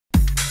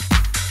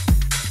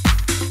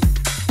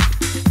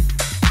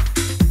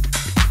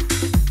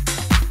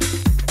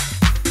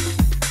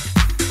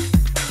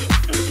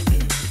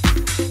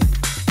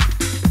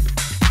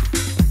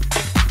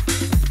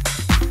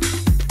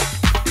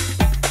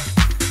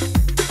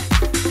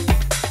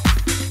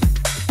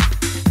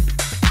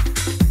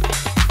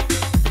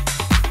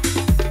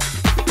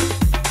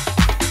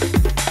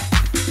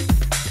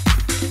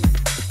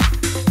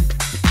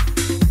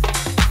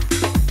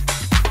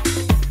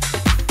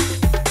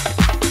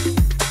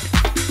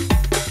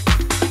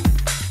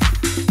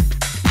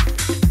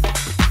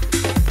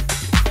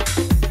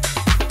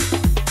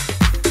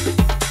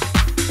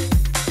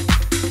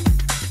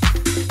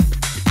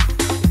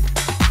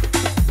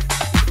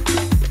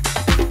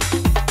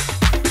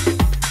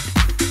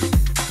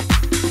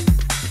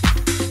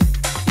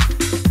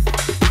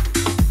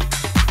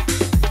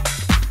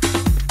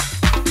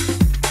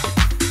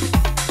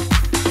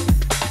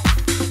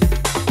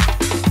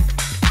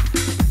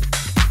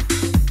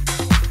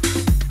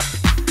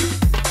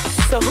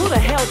So who the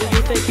hell do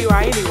you think you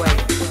are anyway?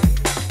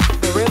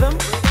 The rhythm?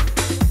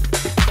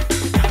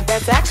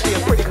 That's actually a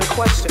pretty good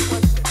question.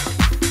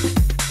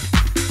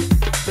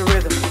 The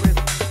rhythm.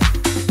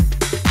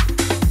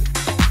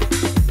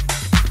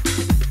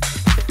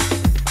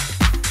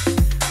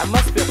 I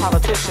must be a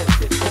politician.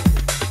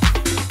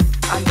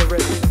 I'm the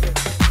rhythm.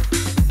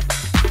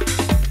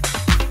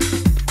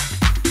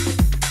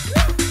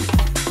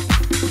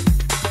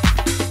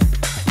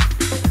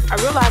 I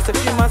realized a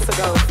few months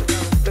ago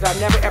that I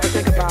never ever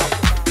think about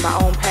my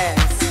own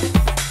past.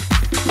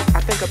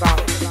 I think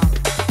about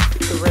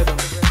the rhythm.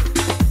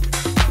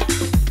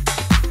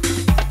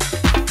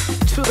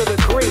 To the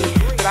degree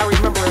that I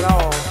remember it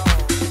all,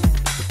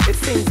 it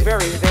seems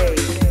very vague,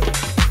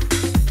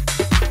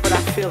 but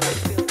I feel it.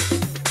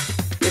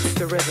 It's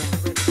the rhythm.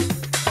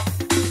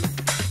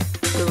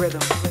 The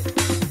rhythm.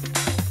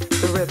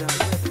 The rhythm.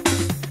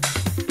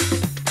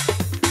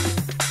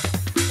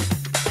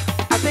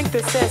 I think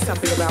this says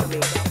something about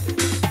me.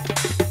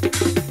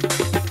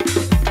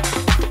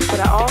 But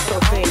I also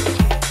think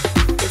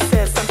it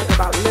says something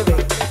about living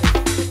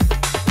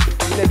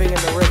in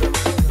the rhythm.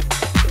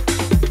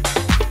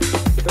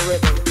 The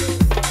rhythm.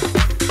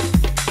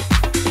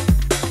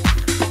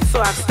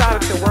 So I've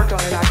started to work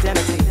on an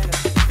identity.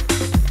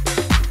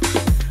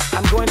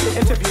 I'm going to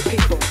interview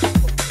people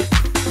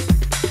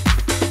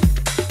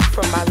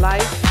from my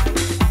life,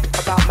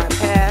 about my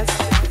past,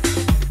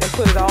 and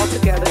put it all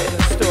together in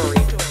a story.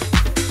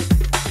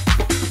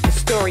 The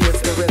story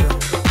is the rhythm.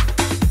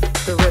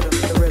 The rhythm,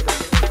 the rhythm.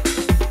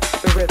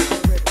 The rhythm.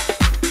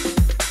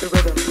 The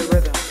rhythm, the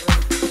rhythm.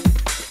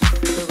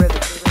 The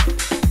rhythm.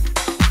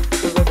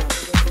 The rhythm.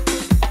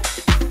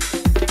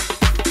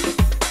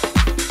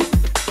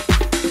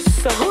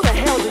 So who the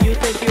hell do you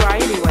think you are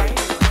anyway?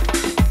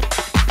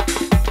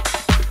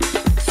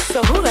 So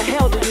who the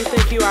hell do you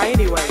think you are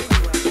anyway?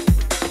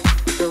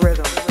 The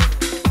rhythm.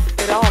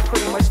 It all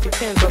pretty much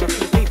depends on a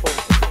few people.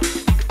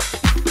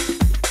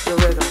 The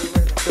rhythm.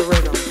 The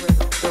rhythm.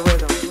 The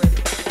rhythm.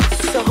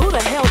 So who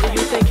the hell do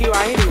you think you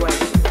are anyway?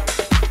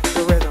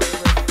 The rhythm.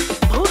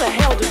 Who the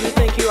hell do you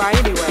think you are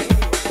anyway?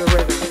 The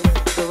rhythm.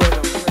 The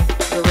rhythm.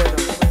 The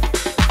rhythm.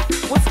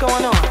 What's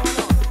going on?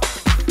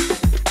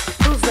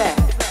 Who's that?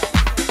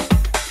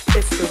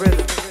 It's the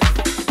rhythm.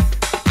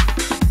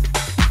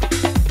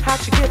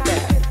 How'd you get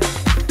that?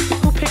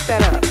 Who picked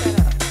that up?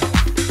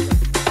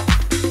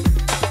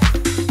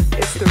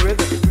 It's the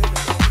rhythm.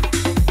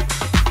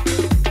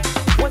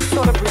 What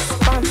sort of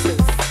responses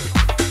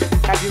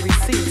have you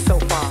received so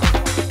far?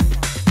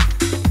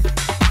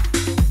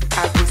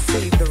 I've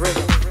received the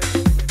rhythm.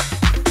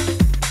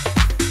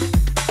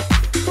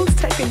 Who's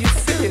taking you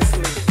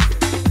seriously?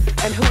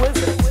 And who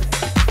isn't?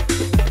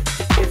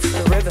 It's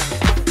the rhythm.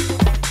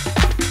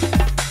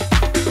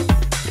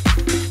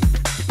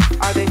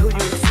 Are they who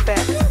you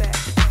expect?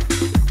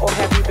 Or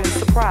have you been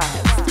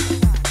surprised?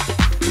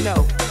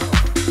 No.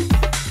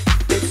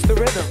 It's the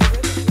rhythm.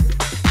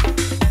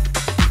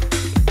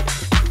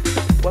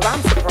 Well,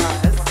 I'm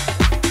surprised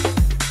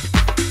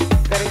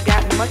that it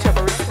got much of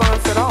a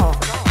response at all.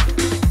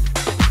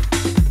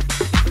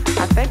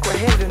 I think we're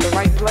headed in the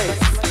right place.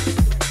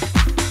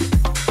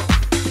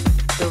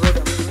 The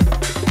rhythm.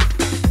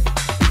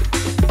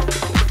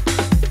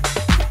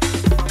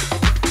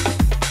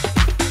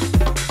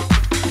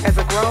 As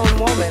a grown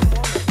woman,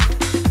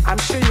 I'm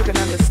sure you can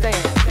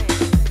understand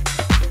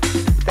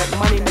that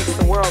money makes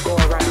the world go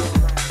around.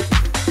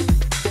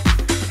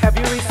 Have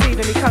you received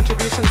any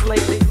contributions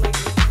lately?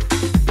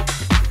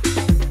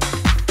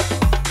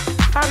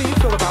 How do you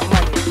feel about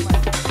money?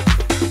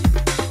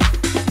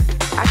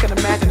 I can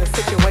imagine a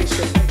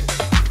situation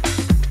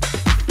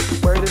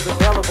where it is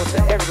available to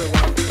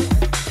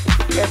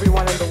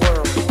everyone in the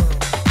world.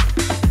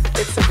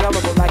 It's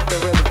available like the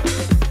rhythm.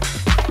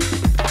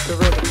 The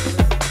rhythm.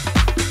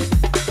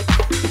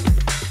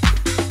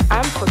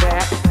 I'm for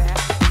that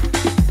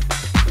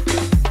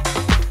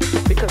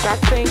because I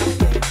think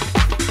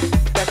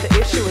that the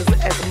issue is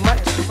as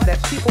much that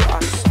people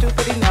are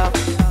stupid enough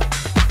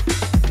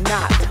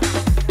not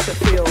to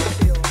feel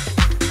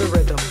the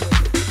rhythm.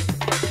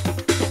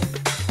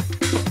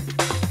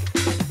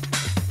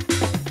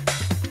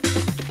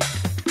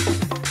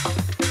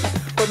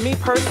 For me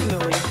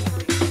personally,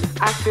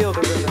 I feel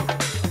the rhythm.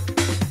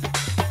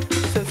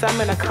 Since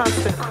I'm in a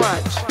constant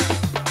crunch,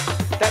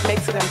 that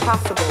makes it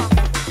impossible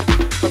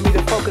for me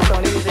to focus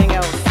on anything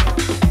else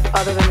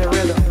other than the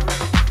rhythm.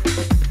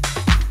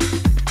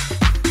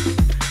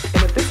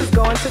 And if this is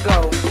going to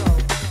go,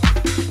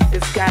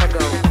 it's gotta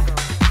go.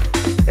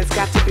 It's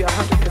got to be 100%.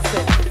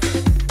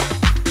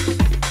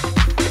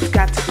 It's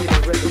got to be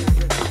the rhythm.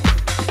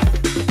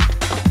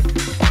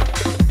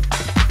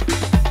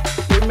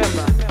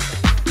 Remember,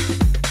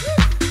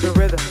 the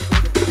rhythm.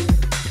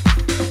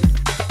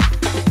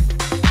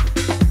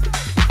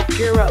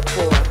 Gear up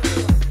for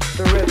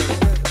the rhythm.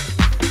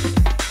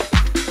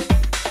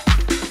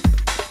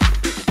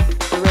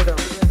 The rhythm.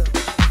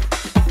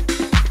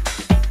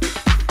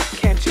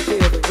 Can't you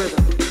feel the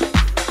rhythm?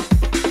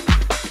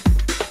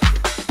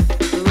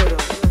 The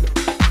rhythm.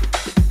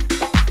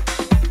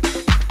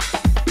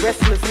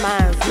 Restless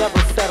minds never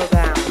settle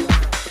down.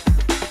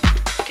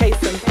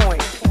 Case in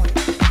point,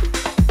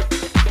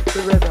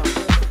 the rhythm.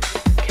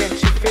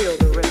 Can't you feel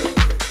the rhythm?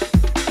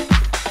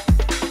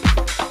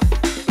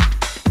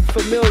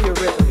 Familiar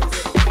rhythms,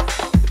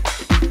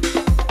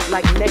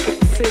 like naked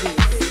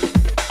cities.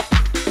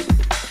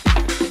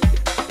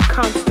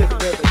 Constant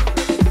rhythm.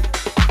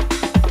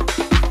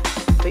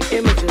 The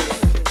images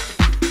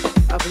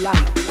of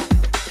light,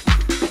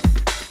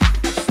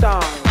 of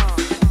stars,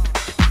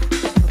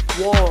 of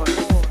wars,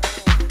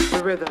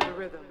 the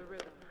rhythm.